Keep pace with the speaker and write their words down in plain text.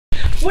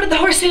What did the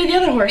horse say to the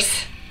other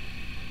horse?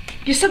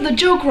 You said the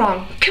joke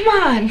wrong. Come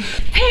on.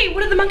 Hey,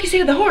 what did the monkey say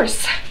to the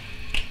horse?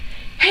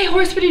 Hey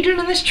horse, what are you doing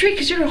in this tree?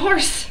 Because you're a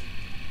horse.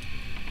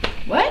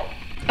 What?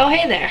 Oh,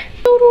 hey there.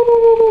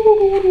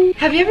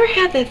 Have you ever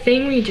had that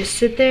thing where you just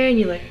sit there and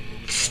you like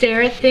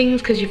stare at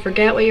things because you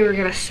forget what you were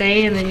gonna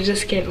say, and then you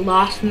just get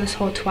lost in this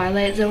whole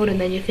twilight zone, and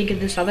then you think of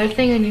this other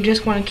thing and you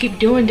just want to keep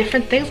doing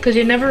different things because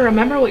you never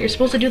remember what you're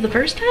supposed to do the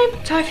first time?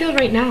 That's how I feel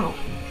right now.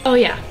 Oh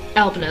yeah,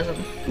 albinism.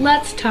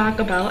 Let's talk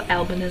about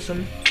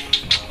albinism.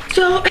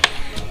 So,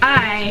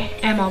 I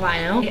am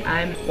albino.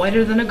 I'm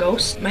whiter than a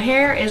ghost. My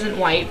hair isn't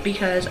white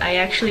because I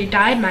actually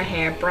dyed my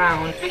hair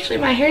brown. Actually,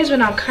 my hair's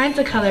been all kinds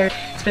of colors.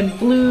 It's been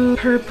blue,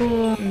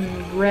 purple,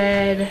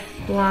 red,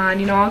 blonde,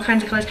 you know, all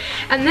kinds of colors.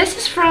 And this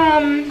is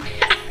from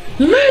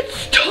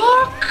Let's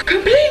Talk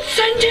Complete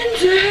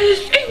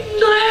Sentences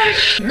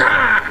English.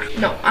 Nah.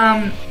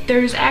 No,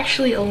 there's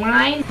actually a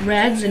line,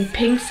 reds and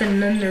pinks,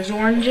 and then there's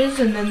oranges,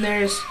 and then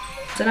there's,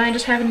 and I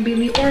just happen to be in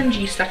the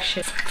orangey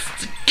section.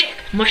 It's a dick.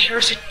 My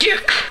hair's a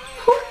dick.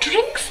 Who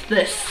drinks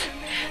this?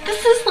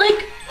 This is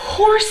like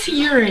horse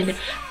urine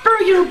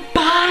for your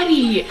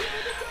body.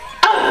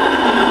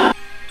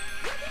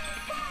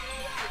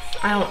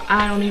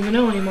 I don't even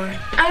know anymore.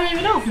 I don't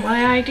even know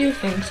why I do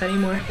things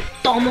anymore.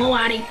 Tomo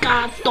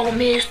arigato,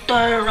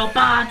 Mr.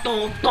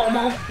 Roboto.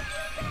 Tomo.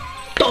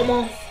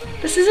 Tomo.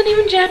 This isn't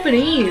even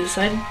Japanese.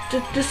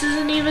 This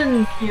isn't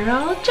even, you're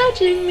all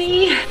judging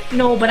me.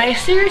 No, but I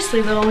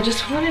seriously though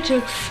just wanted to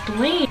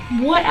explain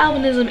what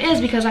albinism is,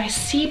 because I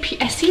see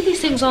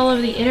these things all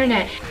over the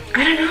internet.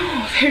 I don't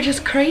know, they're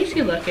just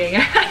crazy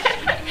looking.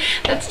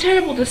 That's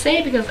terrible to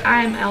say because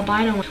I'm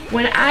albino.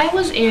 When I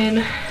was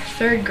in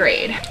 3rd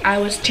grade, I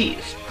was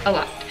teased a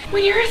lot.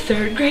 When you're a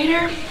 3rd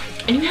grader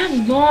and you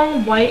have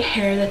long white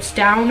hair that's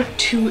down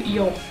to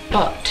your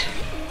butt.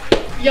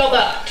 Your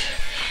butt.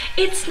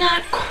 It's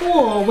not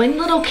cool when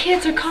little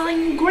kids are calling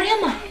you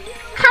grandma.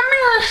 Come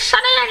here,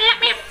 sonny, and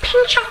let me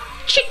pinch your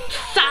cheeks.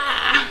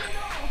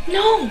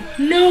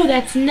 No,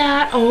 that's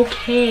not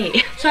okay.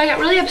 So I got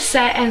really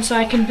upset, and so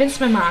I convinced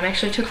my mom.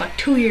 Actually, it took like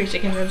 2 years to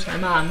convince my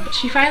mom, but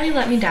she finally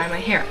let me dye my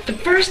hair. The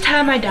first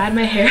time I dyed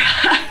my hair,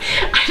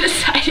 I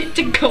decided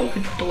to go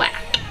with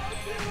black.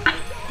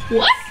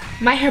 What?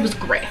 My hair was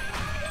gray.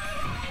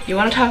 You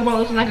want to talk about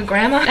looking like a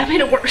grandma? That made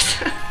it worse.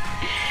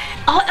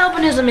 All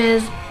albinism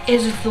is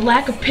it's the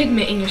lack of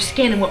pigment in your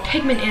skin, and what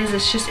pigment is,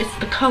 it's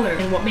the color,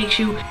 and what makes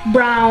you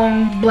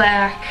brown,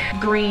 black,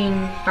 green,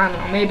 I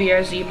don't know, maybe you're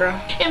a zebra.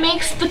 It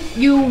makes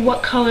you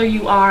what color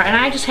you are, and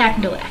I just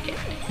happen to lack it.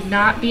 Do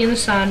not be in the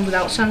sun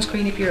without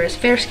sunscreen if you're as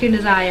fair-skinned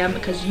as I am,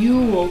 because you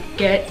will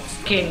get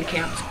skin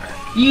cancer.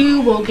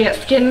 You will get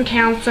skin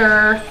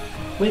cancer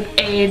with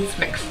AIDS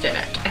mixed in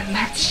it, and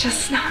that's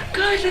just not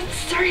good. That's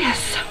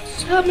serious.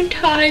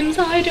 Sometimes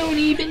I don't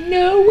even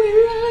know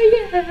where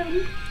I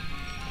am.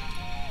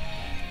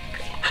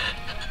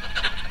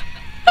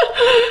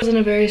 It wasn't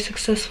a very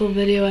successful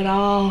video at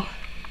all.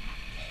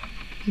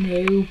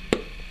 No.